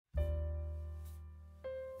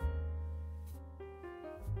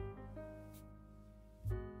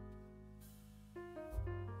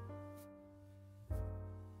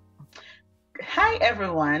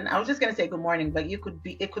everyone. I was just gonna say good morning, but it could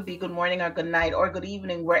be good morning or good night or good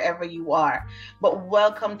evening wherever you are. But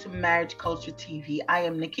welcome to Marriage Culture TV. I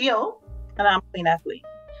am Nikio. And I'm Queen Athlete.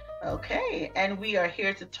 Okay, and we are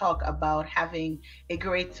here to talk about having a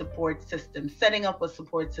great support system, setting up a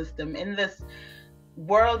support system in this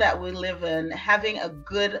world that we live in. Having a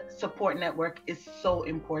good support network is so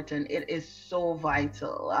important. It is so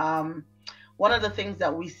vital. One of the things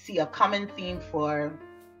that we see a common theme for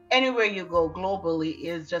anywhere you go globally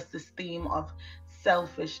is just this theme of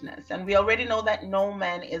selfishness. And we already know that no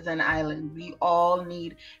man is an island. We all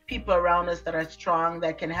need people around us that are strong,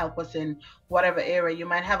 that can help us in whatever area. You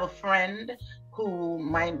might have a friend who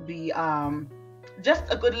might be just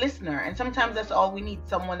a good listener, and sometimes that's all we need,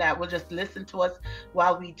 someone that will just listen to us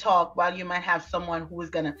while we talk, while you might have someone who is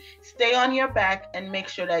going to stay on your back and make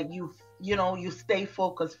sure that you stay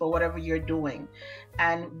focused for whatever you're doing.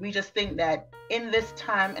 And we just think that in this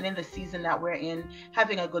time and in the season that we're in,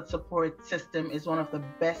 having a good support system is one of the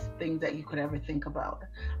best things that you could ever think about.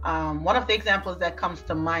 One of the examples that comes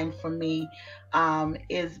to mind for me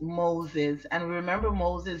is Moses. And we remember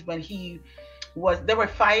Moses when they were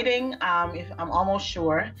fighting, if I'm almost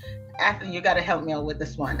sure. Actually, you got to help me out with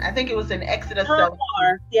this one. I think it was in Exodus 7.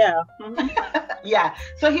 Yeah. Yeah.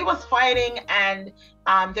 So he was fighting, and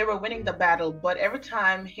they were winning the battle, but every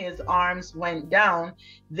time his arms went down,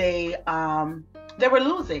 they were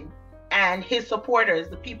losing. And his supporters,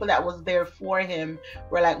 the people that was there for him,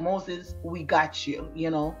 were like, Moses, we got you.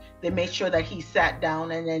 They made sure that he sat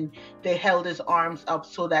down, and then they held his arms up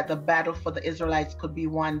so that the battle for the Israelites could be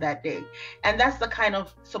won that day. And that's the kind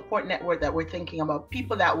of support network that we're thinking about.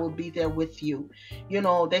 People that will be there with you.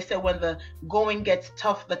 They say when the going gets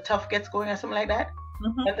tough, the tough gets going, or something like that.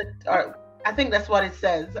 Or I think that's what it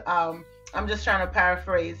says. I'm just trying to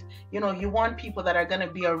paraphrase. You want people that are going to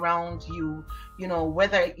be around you,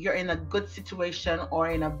 whether you're in a good situation or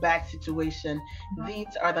in a bad situation.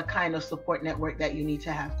 These are the kind of support network that you need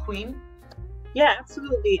to have. Queen? Yeah,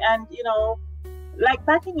 absolutely. And, like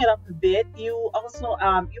backing it up a bit, you also,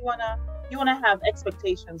 you wanna have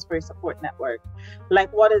expectations for your support network.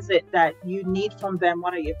 Like, what is it that you need from them?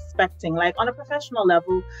 What are you expecting? Like on a professional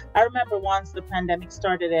level, I remember once the pandemic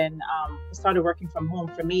started and started working from home.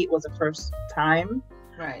 For me, it was the first time,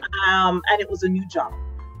 right? And it was a new job.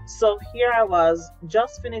 So here I was,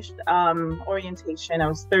 just finished orientation. I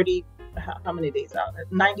was 30, how many days out?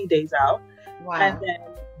 90 days out. Wow. And then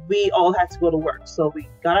we all had to go to work. So we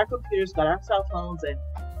got our computers, got our cell phones,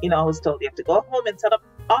 and I was told you have to go home and set up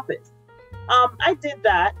office. I did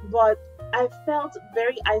that, but I felt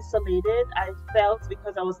very isolated. I felt,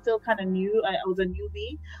 because I was still kind of new, I was a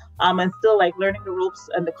newbie, and still like learning the ropes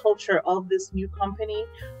and the culture of this new company.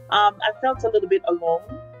 I felt a little bit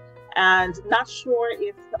alone and not sure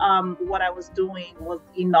if what I was doing was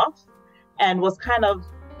enough, and was kind of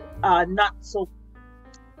not so.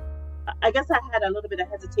 I guess I had a little bit of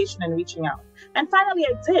hesitation in reaching out. And finally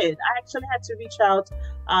I did. I actually had to reach out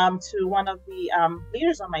to one of the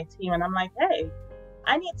leaders on my team. And I'm like, hey,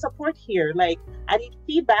 I need support here. Like, I need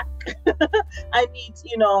feedback. I need,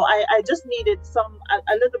 I just needed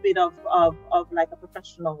a little bit of like a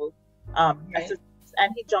professional assistance.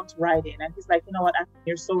 And he jumped right in. And he's like, you know what,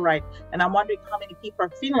 you're so right. And I'm wondering how many people are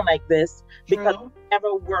feeling like this, because we've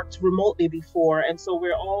never worked remotely before. And so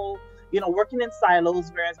we're all working in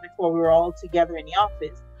silos, whereas before we were all together in the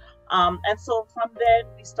office. And so from then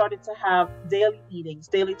we started to have daily meetings,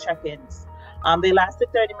 daily check-ins. They lasted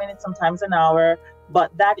 30 minutes, sometimes an hour,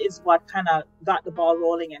 but that is what kind of got the ball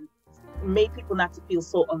rolling and made people not to feel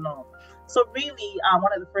so alone. So really,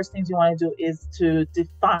 one of the first things you want to do is to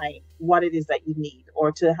define what it is that you need,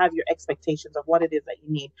 or to have your expectations of what it is that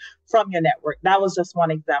you need from your network. That was just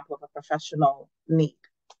one example of a professional need.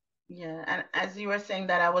 Yeah, and as you were saying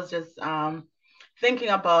that, I was just thinking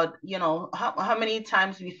about, how many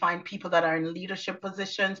times we find people that are in leadership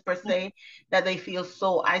positions per se, that they feel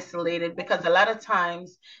so isolated, because a lot of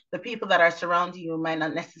times the people that are surrounding you might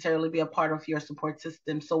not necessarily be a part of your support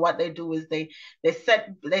system. So what they do is they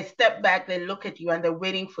step back, they look at you, and they're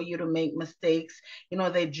waiting for you to make mistakes.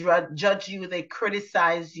 They judge you, they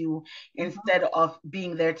criticize you instead of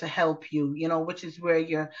being there to help you, which is where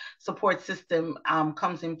your support system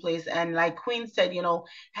comes in place. And like Queen said,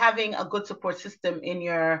 having a good support system in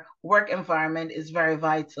your work environment is very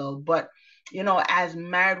vital. But as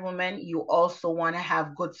married women, you also want to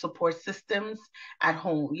have good support systems at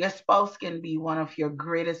home. Your spouse can be one of your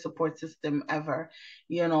greatest support system ever.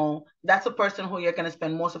 That's a person who you're going to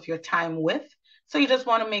spend most of your time with. So you just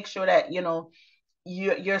want to make sure that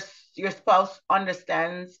your your spouse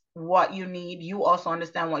understands what you need, you also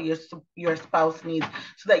understand what your spouse needs,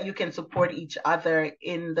 so that you can support each other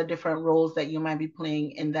in the different roles that you might be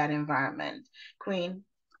playing in that environment. Queen?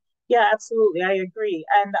 Yeah, absolutely. I agree.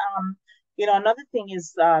 And another thing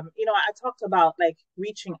is, I talked about like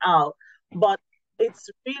reaching out, but it's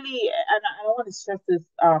really, and I want to stress this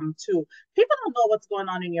too. People don't know what's going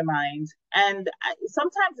on in your mind, and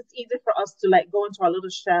sometimes it's easy for us to like go into our little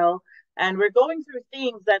shell, and we're going through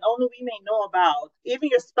things that only we may know about. Even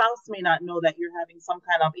your spouse may not know that you're having some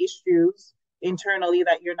kind of issues internally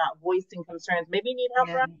that you're not voicing concerns. Maybe you need help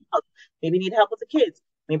Yeah. around the house. Maybe you need help with the kids.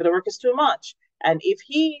 Maybe the work is too much. And if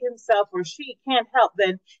he himself or she can't help,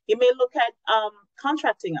 then he may look at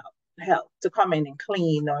contracting out help to come in and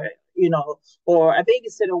clean, or a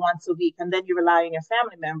babysitter once a week. And then you rely on your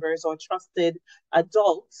family members or trusted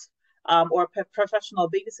adults, or professional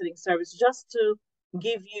babysitting service just to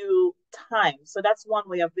give you time. So that's one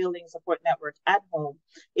way of building a support network at home,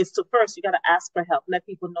 is to first, you got to ask for help. Let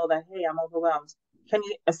people know that, hey, I'm overwhelmed. Can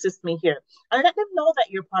you assist me here? And let them know that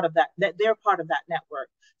you're part of that they're part of that network,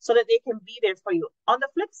 so that they can be there for you. On the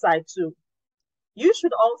flip side, too, you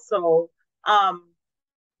should also um,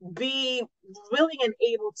 be willing and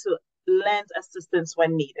able to lend assistance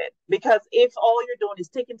when needed. Because if all you're doing is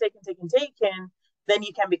taking, then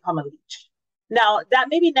you can become a leech. Now, that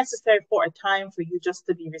may be necessary for a time for you just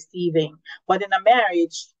to be receiving, but in a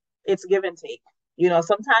marriage, it's give and take.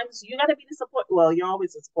 Sometimes you got to be the support. Well, you're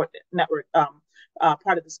always a support network,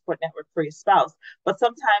 part of the support network for your spouse. But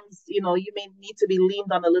sometimes, you may need to be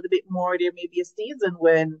leaned on a little bit more. There may be a season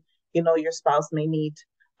when, your spouse may need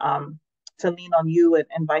um, to lean on you,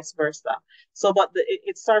 and vice versa. So, but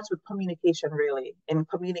it starts with communication, really, and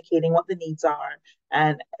communicating what the needs are,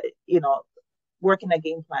 and, working a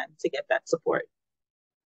game plan to get that support.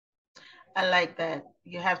 I like that.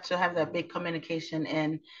 You have to have that big communication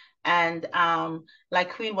in. And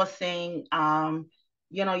like Queen was saying,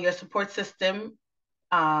 your support system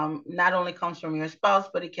not only comes from your spouse,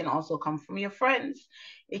 but it can also come from your friends.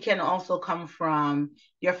 It can also come from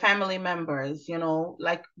your family members.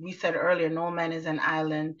 Like we said earlier, no man is an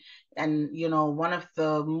island. And, one of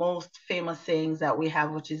the most famous sayings that we have,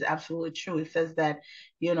 which is absolutely true, it says that,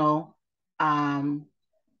 you know, um,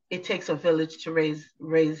 it takes a village to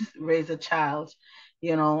raise a child.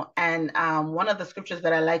 And one of the scriptures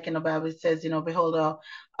that I like in the Bible, it says, behold,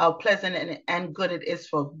 how pleasant and good it is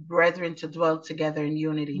for brethren to dwell together in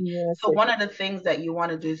unity. Yes, So one of the things that you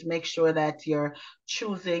want to do is make sure that you're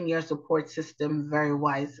choosing your support system very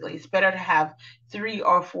wisely. It's better to have 3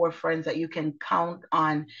 or 4 friends that you can count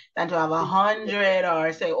on than to have 100,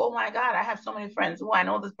 or say, oh my God, I have so many friends. Oh, I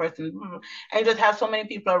know this person. And you just have so many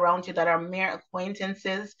people around you that are mere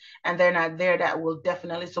acquaintances, and they're not there, that will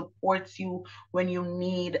definitely support you when you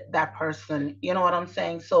need that person. You know what I'm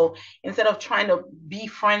saying? So instead of trying to be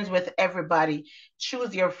friends with everybody,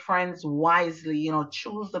 choose your friends wisely.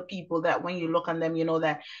 Choose the people that when you look on them,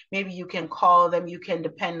 that maybe you can call them, you can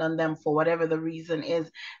depend on them for whatever the reason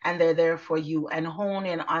is, and they're there for you, and hone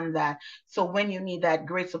in on that. So when you need that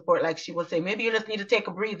great support, like she was saying, maybe you just need to take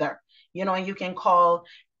a breather, and you can call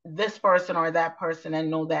this person or that person and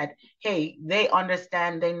know that, hey, they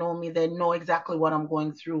understand, they know me, they know exactly what I'm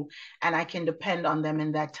going through, and I can depend on them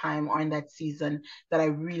in that time or in that season that I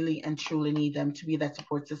really and truly need them to be that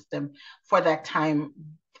support system for that time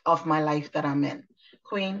of my life that I'm in.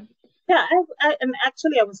 Queen? Yeah, and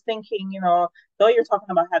actually, I was thinking, though you're talking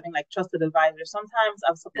about having like trusted advisors, sometimes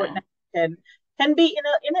a support Yeah. network can be in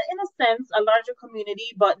a sense a larger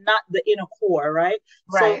community, but not the inner core, right?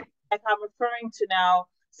 So, Right. like I'm referring to now,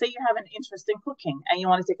 say you have an interest in cooking and you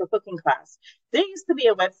want to take a cooking class. There used to be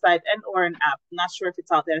a website or an app. I'm not sure if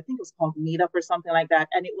it's out there. I think it was called Meetup or something like that,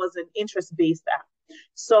 and it was an interest-based app.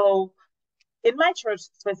 So in my church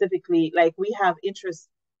specifically, like we have interest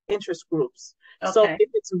groups. So Okay. if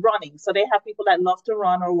it's running, so they have people that love to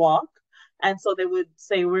run or walk. And so they would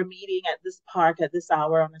say, we're meeting at this park at this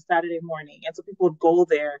hour on a Saturday morning. And so people would go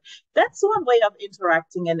there. That's one way of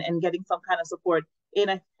interacting and getting some kind of support in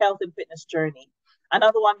a health and fitness journey.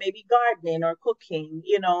 Another one may be gardening or cooking.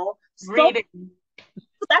 So Reading.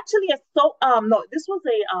 actually a so no, this was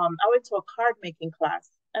I went to a card making class,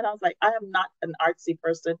 and I was like, I am not an artsy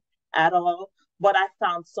person at all, but I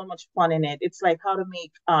found so much fun in it. It's like how to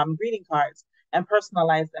make greeting cards and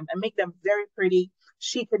personalize them and make them very pretty,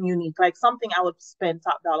 chic and unique, like something I would spend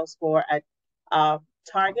top dollars for at uh,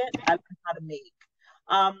 Target. I learned how to make.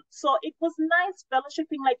 So it was nice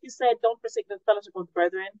fellowshipping, like you said, don't forsake the fellowship of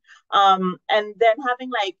brethren. And then having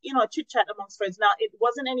like, a chit chat amongst friends. Now, it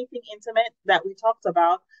wasn't anything intimate that we talked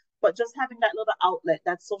about, but just having that little outlet,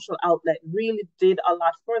 that social outlet, really did a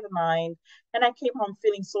lot for the mind. And I came home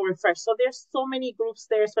feeling so refreshed. So there's so many groups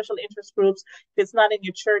there, special interest groups. If it's not in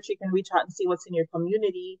your church, you can reach out and see what's in your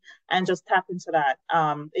community and just tap into that.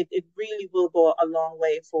 It really will go a long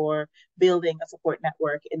way for building a support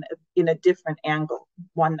network in a different angle,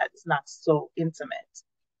 one that's not so intimate.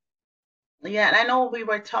 Yeah, and I know we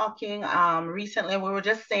were talking recently, we were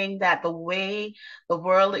just saying that the way the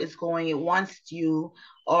world is going, it wants you,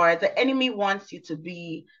 or the enemy wants you to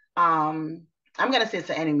be, I'm gonna say it's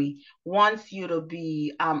the enemy, wants you to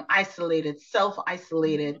be isolated,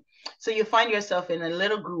 self-isolated. So you find yourself in a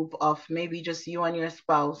little group of maybe just you and your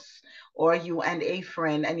spouse, or you and a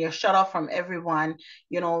friend, and you're shut off from everyone.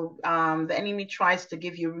 The enemy tries to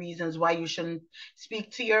give you reasons why you shouldn't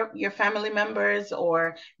speak to your family members,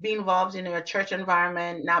 or be involved in your church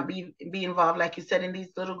environment, not be involved, like you said, in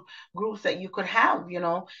these little groups that you could have,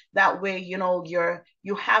 that way,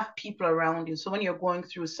 you have people around you. So when you're going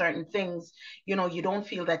through certain things, you don't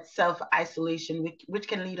feel that self-isolation, which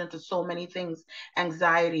can lead into so many things: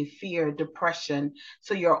 anxiety, fear, depression.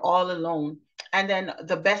 So you're all alone. And then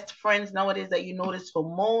the best friends nowadays that you notice for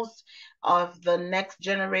most of the next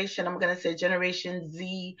generation, I'm going to say Generation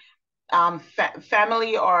Z,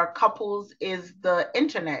 family or couples, is the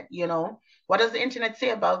internet. What does the internet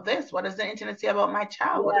say about this? What does the internet say about my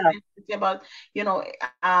child? What does the internet say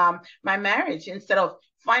about my marriage? Instead of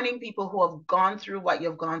finding people who have gone through what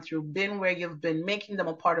you've gone through, been where you've been, making them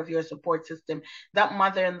a part of your support system. That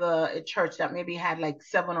mother in the church that maybe had like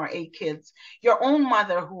 7 or 8 kids, your own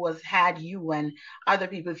mother who has had you and other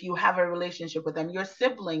people, if you have a relationship with them, your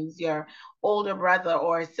siblings, your older brother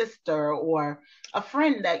or sister, or a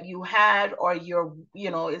friend that you had, or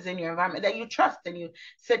is in your environment that you trust and you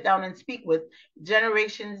sit down and speak with.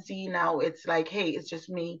 Generation Z now, it's like, hey, it's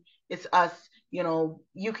just me, it's us.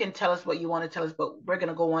 You can tell us what you want to tell us, but we're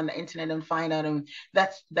gonna go on the internet and find out, and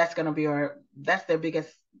that's gonna be that's their biggest,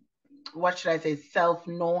 what should I say, self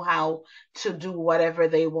know how to do whatever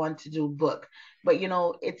they want to do book. But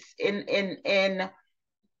it's in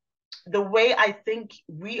the way I think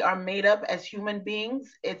we are made up as human beings.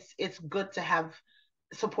 It's good to have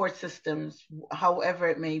support systems, however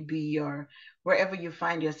it may be, or wherever you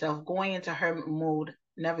find yourself. Going into hermit mode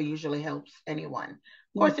never usually helps anyone.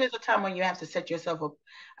 Of course, there's a time when you have to set yourself up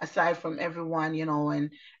aside from everyone,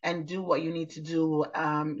 and do what you need to do,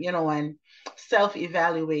 and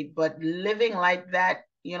self-evaluate. But living like that,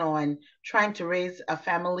 and trying to raise a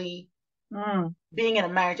family, being in a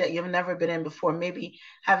marriage that you've never been in before, maybe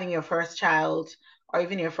having your first child or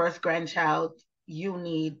even your first grandchild, you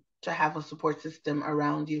need to have a support system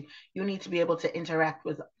around you. You need to be able to interact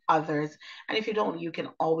with others. And if you don't, you can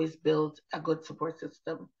always build a good support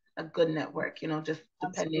system, a good network, just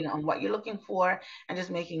depending on what you're looking for, and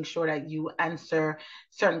just making sure that you answer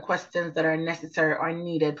certain questions that are necessary or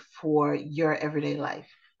needed for your everyday life.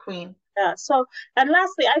 Queen. Yeah. So, and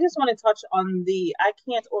lastly, I just want to touch on I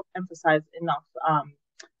can't overemphasize enough,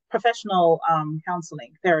 professional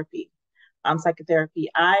counseling, therapy, psychotherapy.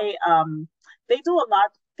 They do a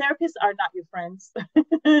lot. Therapists are not your friends.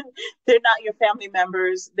 They're not your family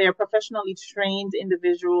members. They're professionally trained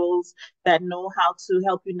individuals that know how to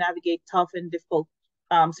help you navigate tough and difficult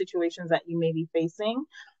situations that you may be facing,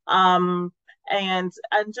 and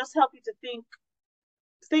just help you to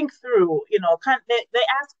think through. They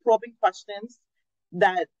ask probing questions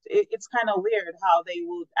that it's kind of weird how they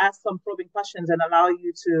would ask some probing questions and allow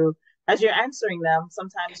you to, as you're answering them,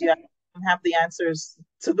 sometimes you have the answers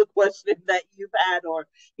to the question that you've had, or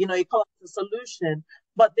you call it the solution,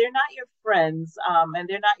 but they're not your friends, and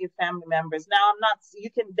they're not your family members. Now, you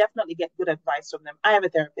can definitely get good advice from them. I have a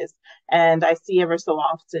therapist and I see ever so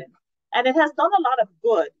often, and it has done a lot of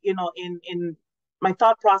good, in my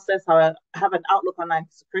thought process. I have an outlook on life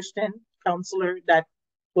as a Christian counselor that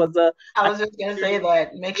was I was just gonna say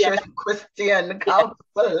that. Make sure it's Christian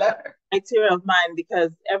counselor. Criteria of mine,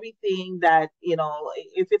 because everything that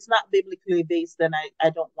if it's not biblically based, then I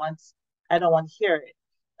don't want to hear it.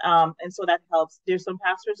 And so that helps. There's some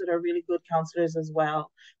pastors that are really good counselors as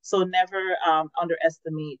well. So never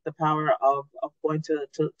underestimate the power of going to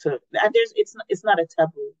and it's not a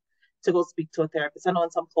taboo to go speak to a therapist. I know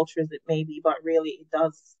in some cultures it may be, but really it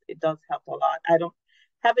does help a lot. I don't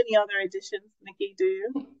have any other additions, Nikki, do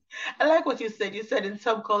you? I like what you said. You said in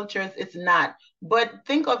some cultures it's not. But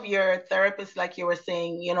think of your therapist, like you were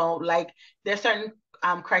saying, like there's certain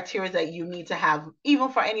criteria that you need to have, even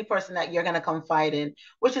for any person that you're going to confide in,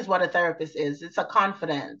 which is what a therapist is. It's a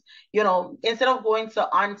confidence. Instead of going to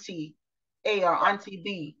Auntie A or Auntie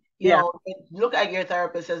B, look at your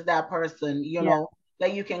therapist as that person,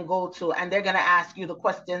 that you can go to, and they're going to ask you the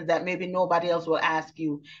questions that maybe nobody else will ask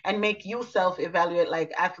you, and make you self-evaluate,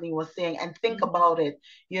 like Athleen was saying, and think about it,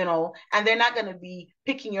 and they're not going to be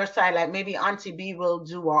picking your side like maybe Auntie B will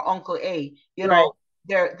do, or Uncle A, Right.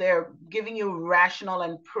 They're giving you rational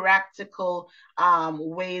and practical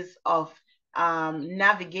ways of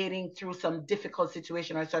navigating through some difficult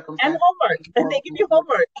situation or circumstance. And homework. And they give you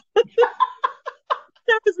homework.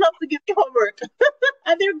 Therapists love to give you homework.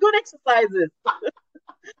 And they're good exercises.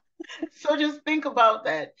 So just think about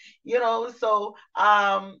that, so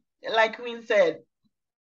like Queen said,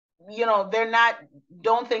 they're not,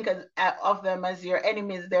 don't think of them as your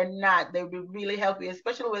enemies. They're not. They will really help you,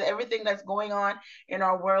 especially with everything that's going on in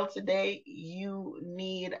our world today. You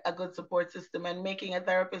need a good support system, and making a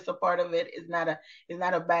therapist a part of it is not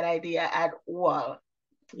a bad idea at all.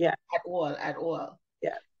 Yeah. At all.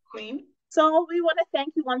 Yeah. Queen? So we want to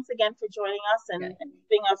thank you once again for joining us and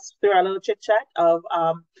giving us through our little chit chat of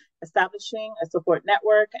establishing a support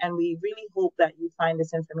network. And we really hope that you find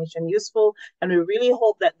this information useful. And we really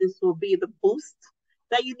hope that this will be the boost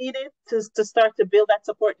that you needed to start to build that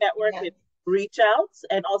support network and reach out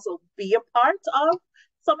and also be a part of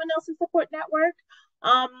someone else's support network.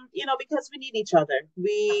 Because we need each other.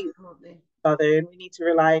 And we need to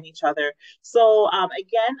rely on each other. So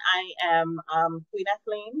again, I am Queen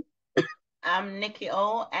Athleen. I'm Nikki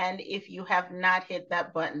O, and if you have not hit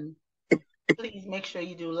that button, please make sure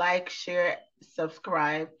you do like, share,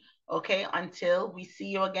 subscribe. Okay, until we see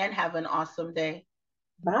you again, have an awesome day.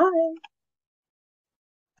 Bye.